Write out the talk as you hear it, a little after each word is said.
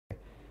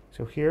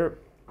So here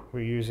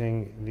we're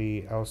using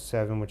the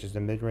L7, which is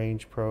the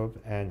mid-range probe,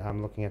 and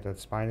I'm looking at the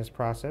spinous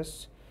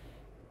process,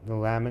 the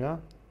lamina,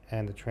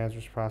 and the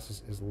transverse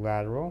process is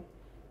lateral.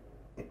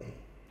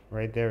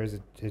 Right there is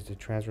the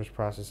transverse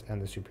process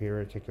and the superior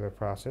articular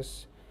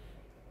process.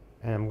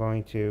 And I'm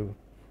going to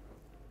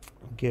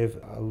give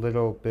a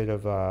little bit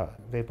of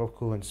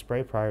vapor-coolant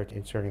spray prior to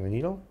inserting the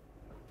needle.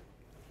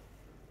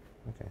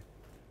 Okay.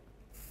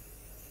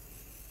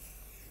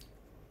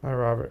 All right,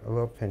 Robert, a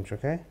little pinch,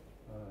 okay?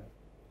 All right.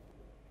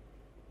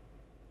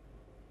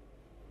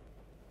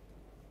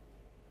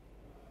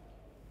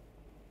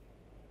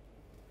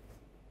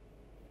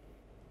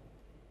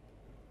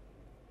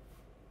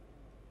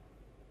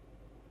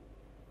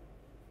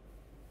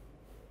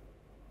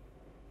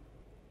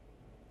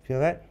 Feel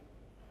that?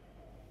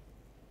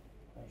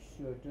 I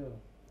sure do.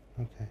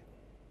 Okay.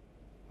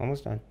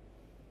 Almost done.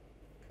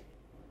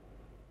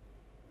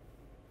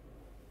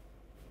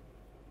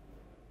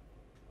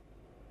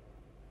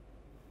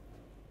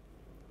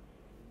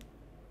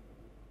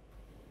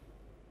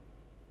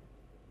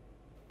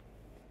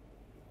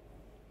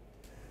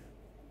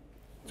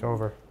 It's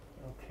over.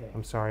 Okay.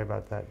 I'm sorry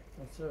about that.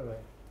 That's all right.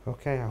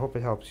 Okay, I hope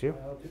it helps you.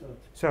 I hope so.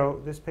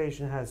 So this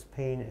patient has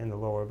pain in the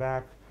lower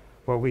back.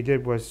 What we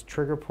did was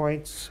trigger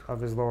points of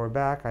his lower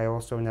back. I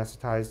also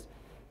anesthetized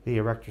the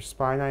erector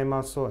spinae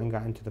muscle and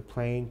got into the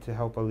plane to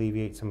help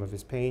alleviate some of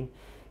his pain.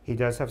 He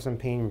does have some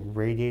pain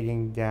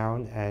radiating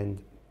down,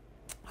 and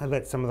I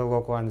let some of the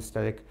local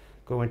anesthetic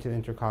go into the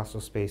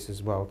intercostal space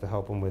as well to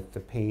help him with the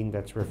pain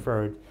that's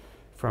referred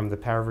from the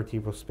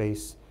paravertebral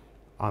space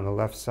on the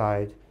left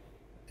side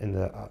in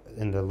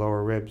the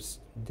lower ribs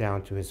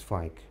down to his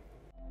flank.